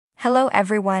Hello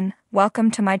everyone,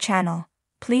 welcome to my channel.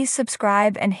 Please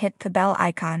subscribe and hit the bell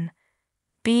icon.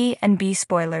 B&B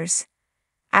spoilers.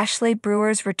 Ashleigh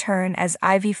Brewers return as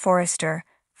Ivy Forrester.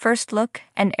 First look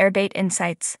and air date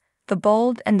insights. The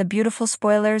bold and the beautiful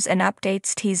spoilers and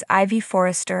updates tease Ivy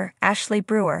Forrester, Ashleigh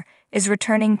Brewer, is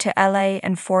returning to LA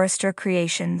and Forrester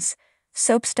Creations.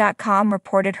 Soaps.com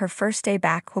reported her first day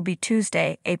back will be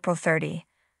Tuesday, April 30.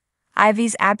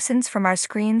 Ivy's absence from our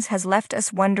screens has left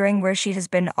us wondering where she has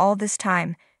been all this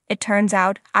time. It turns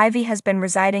out, Ivy has been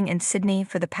residing in Sydney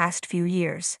for the past few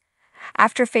years.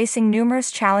 After facing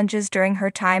numerous challenges during her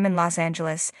time in Los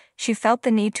Angeles, she felt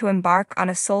the need to embark on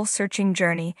a soul-searching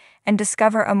journey and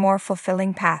discover a more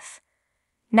fulfilling path.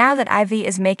 Now that Ivy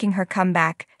is making her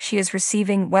comeback, she is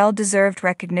receiving well-deserved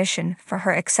recognition for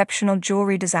her exceptional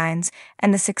jewelry designs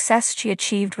and the success she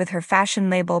achieved with her fashion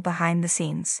label behind the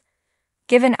scenes.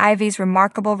 Given Ivy's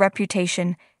remarkable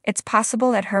reputation, it's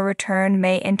possible that her return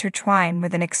may intertwine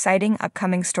with an exciting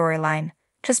upcoming storyline.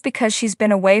 Just because she's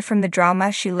been away from the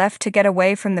drama she left to get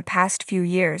away from the past few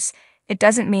years, it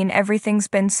doesn't mean everything's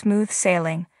been smooth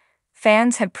sailing.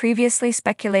 Fans have previously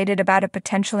speculated about a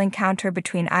potential encounter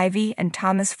between Ivy and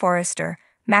Thomas Forrester,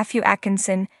 Matthew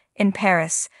Atkinson, in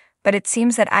Paris, but it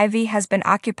seems that Ivy has been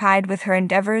occupied with her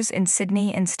endeavors in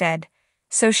Sydney instead.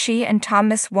 So she and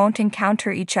Thomas won't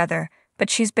encounter each other, but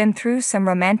she's been through some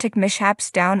romantic mishaps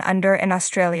down under in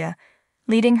Australia,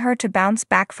 leading her to bounce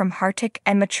back from heartache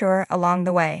and mature along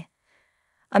the way.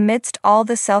 Amidst all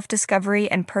the self-discovery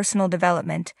and personal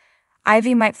development,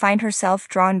 Ivy might find herself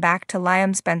drawn back to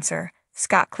Liam Spencer,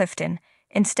 Scott Clifton,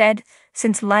 instead,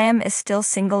 since Liam is still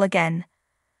single again.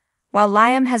 While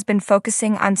Liam has been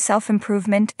focusing on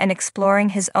self-improvement and exploring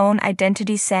his own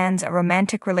identity sans a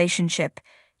romantic relationship,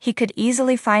 he could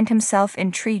easily find himself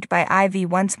intrigued by Ivy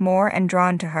once more and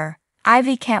drawn to her.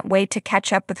 Ivy can't wait to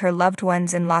catch up with her loved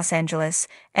ones in Los Angeles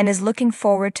and is looking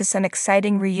forward to some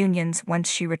exciting reunions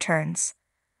once she returns.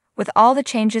 With all the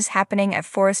changes happening at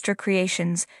Forrester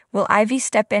Creations, will Ivy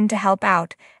step in to help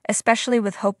out, especially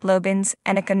with Hope Lobin's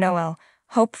Annika Noel,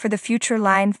 hope for the future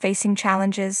line facing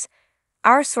challenges?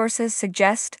 Our sources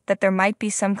suggest that there might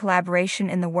be some collaboration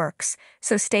in the works,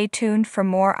 so stay tuned for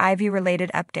more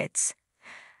Ivy-related updates.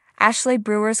 Ashleigh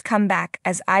Brewer's comeback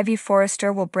as Ivy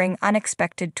Forrester will bring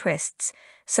unexpected twists,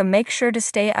 so make sure to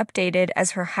stay updated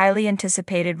as her highly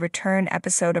anticipated return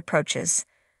episode approaches.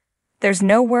 There's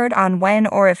no word on when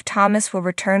or if Thomas will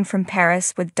return from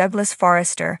Paris with Douglas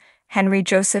Forrester, Henry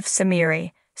Joseph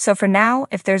Samiri, so for now,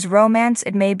 if there's romance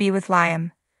it may be with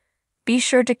Liam. Be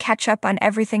sure to catch up on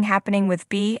everything happening with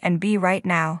B&B right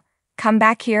now. Come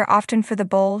back here often for the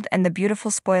bold and the beautiful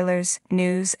spoilers,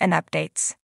 news, and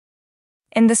updates.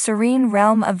 In the serene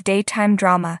realm of daytime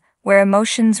drama, where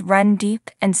emotions run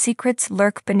deep and secrets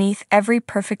lurk beneath every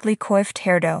perfectly coiffed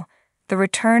hairdo, the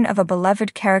return of a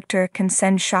beloved character can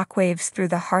send shockwaves through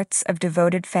the hearts of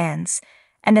devoted fans.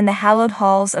 And in the hallowed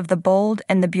halls of the bold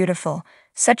and the beautiful,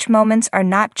 such moments are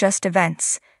not just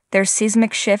events, they're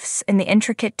seismic shifts in the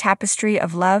intricate tapestry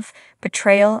of love,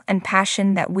 betrayal, and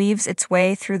passion that weaves its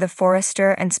way through the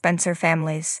Forrester and Spencer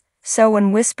families. So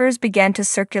when whispers began to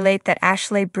circulate that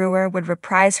Ashleigh Brewer would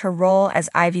reprise her role as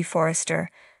Ivy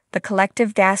Forrester, the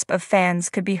collective gasp of fans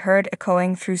could be heard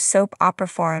echoing through soap opera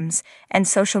forums and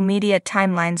social media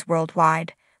timelines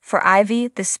worldwide. For Ivy,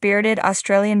 the spirited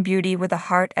Australian beauty with a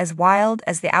heart as wild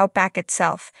as the outback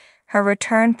itself, her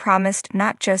return promised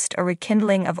not just a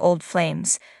rekindling of old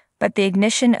flames, but the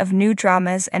ignition of new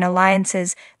dramas and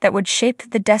alliances that would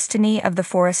shape the destiny of the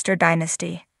Forrester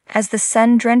dynasty. As the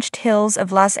sun-drenched hills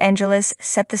of Los Angeles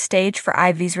set the stage for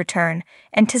Ivy's return,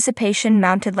 anticipation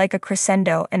mounted like a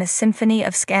crescendo in a symphony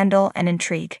of scandal and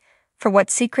intrigue. For what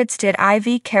secrets did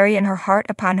Ivy carry in her heart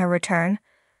upon her return?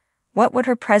 What would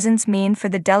her presence mean for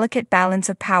the delicate balance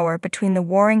of power between the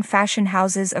warring fashion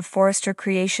houses of Forrester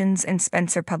Creations and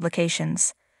Spencer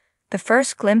Publications? The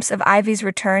first glimpse of Ivy's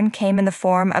return came in the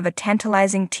form of a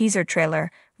tantalizing teaser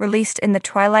trailer, released in the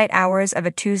twilight hours of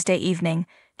a Tuesday evening,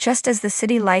 just as the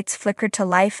city lights flickered to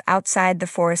life outside the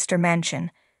Forrester mansion.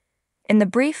 In the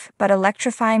brief but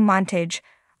electrifying montage,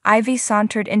 Ivy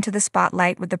sauntered into the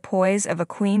spotlight with the poise of a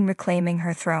queen reclaiming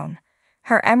her throne.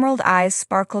 Her emerald eyes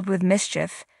sparkled with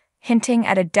mischief, hinting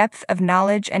at a depth of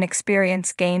knowledge and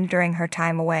experience gained during her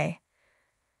time away.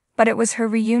 But it was her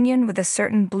reunion with a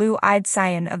certain blue-eyed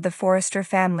scion of the Forrester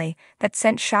family that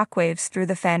sent shockwaves through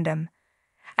the fandom.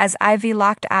 As Ivy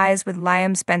locked eyes with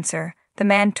Liam Spencer, the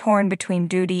man torn between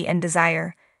duty and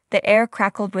desire, the air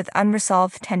crackled with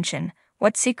unresolved tension.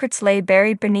 What secrets lay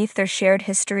buried beneath their shared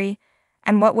history,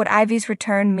 and what would Ivy's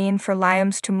return mean for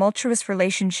Liam's tumultuous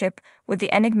relationship with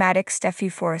the enigmatic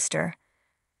Steffi Forrester?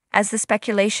 As the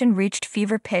speculation reached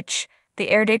fever pitch, the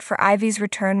air date for Ivy's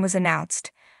return was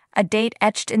announced, a date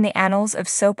etched in the annals of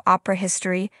soap opera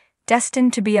history,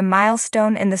 destined to be a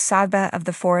milestone in the saga of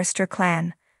the Forrester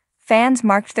clan. Fans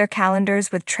marked their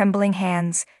calendars with trembling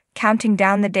hands, counting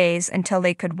down the days until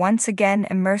they could once again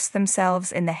immerse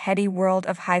themselves in the heady world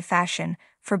of high fashion,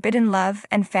 forbidden love,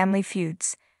 and family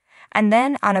feuds. And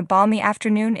then, on a balmy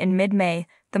afternoon in mid-May,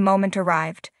 the moment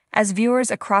arrived. As viewers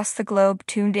across the globe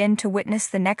tuned in to witness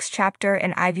the next chapter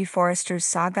in Ivy Forrester's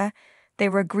saga, they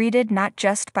were greeted not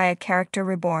just by a character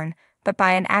reborn, but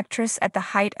by an actress at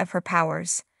the height of her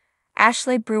powers.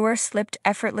 Ashleigh Brewer slipped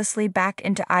effortlessly back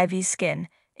into Ivy's skin,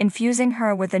 infusing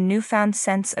her with a newfound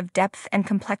sense of depth and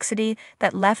complexity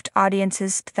that left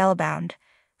audiences spellbound.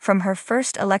 From her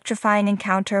first electrifying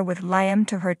encounter with Liam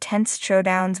to her tense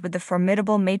showdowns with the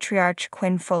formidable matriarch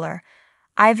Quinn Fuller,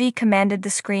 Ivy commanded the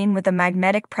screen with a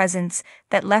magnetic presence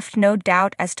that left no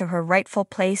doubt as to her rightful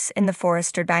place in the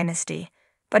Forrester dynasty.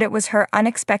 But it was her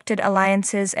unexpected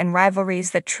alliances and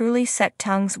rivalries that truly set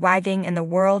tongues wagging in the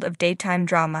world of daytime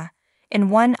drama. In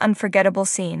one unforgettable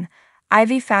scene,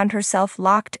 Ivy found herself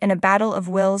locked in a battle of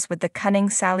wills with the cunning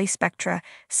Sally Spectra,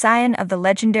 scion of the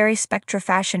legendary Spectra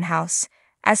fashion house.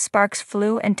 As sparks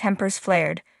flew and tempers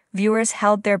flared, viewers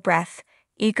held their breath,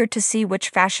 eager to see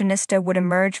which fashionista would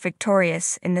emerge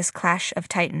victorious in this clash of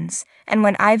titans. And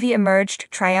when Ivy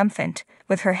emerged triumphant,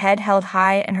 with her head held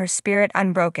high and her spirit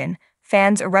unbroken,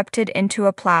 fans erupted into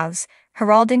applause,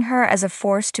 heralding her as a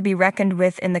force to be reckoned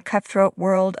with in the cutthroat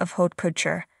world of haute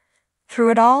couture.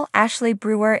 Through it all, Ashleigh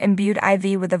Brewer imbued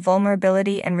Ivy with a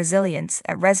vulnerability and resilience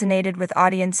that resonated with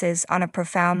audiences on a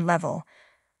profound level.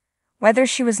 Whether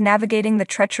she was navigating the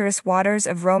treacherous waters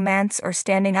of romance or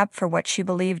standing up for what she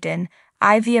believed in,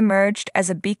 Ivy emerged as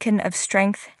a beacon of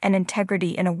strength and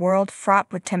integrity in a world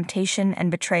fraught with temptation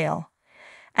and betrayal.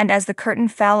 And as the curtain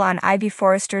fell on Ivy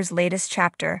Forrester's latest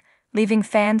chapter, leaving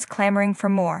fans clamoring for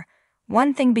more,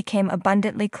 one thing became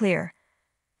abundantly clear.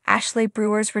 Ashleigh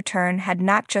Brewer's return had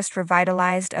not just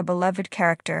revitalized a beloved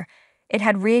character, it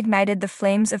had reignited the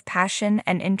flames of passion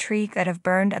and intrigue that have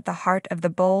burned at the heart of the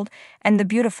bold and the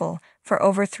beautiful for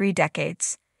over 3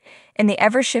 decades. In the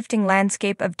ever-shifting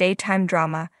landscape of daytime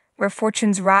drama, where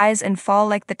fortunes rise and fall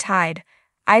like the tide,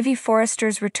 Ivy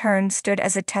Forrester's return stood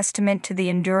as a testament to the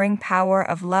enduring power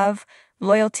of love,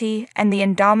 loyalty, and the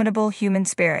indomitable human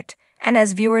spirit. And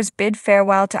as viewers bid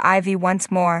farewell to Ivy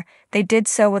once more, they did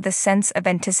so with a sense of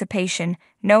anticipation,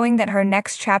 knowing that her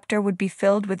next chapter would be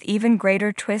filled with even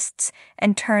greater twists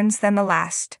and turns than the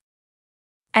last.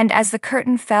 And as the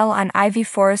curtain fell on Ivy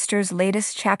Forrester's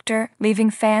latest chapter, leaving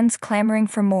fans clamoring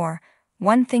for more,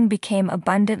 one thing became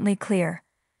abundantly clear.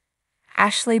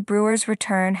 Ashleigh Brewer's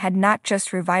return had not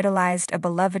just revitalized a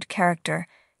beloved character,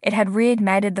 it had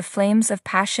reignited the flames of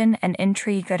passion and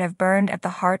intrigue that have burned at the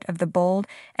heart of the bold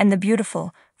and the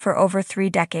beautiful for over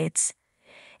 3 decades.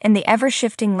 In the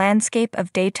ever-shifting landscape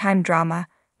of daytime drama,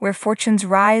 where fortunes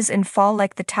rise and fall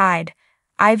like the tide,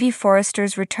 Ivy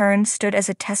Forrester's return stood as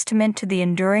a testament to the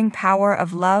enduring power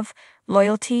of love,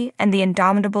 loyalty, and the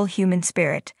indomitable human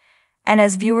spirit. And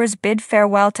as viewers bid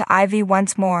farewell to Ivy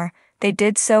once more, they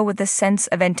did so with a sense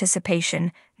of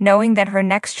anticipation, knowing that her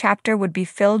next chapter would be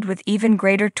filled with even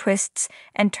greater twists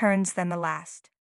and turns than the last.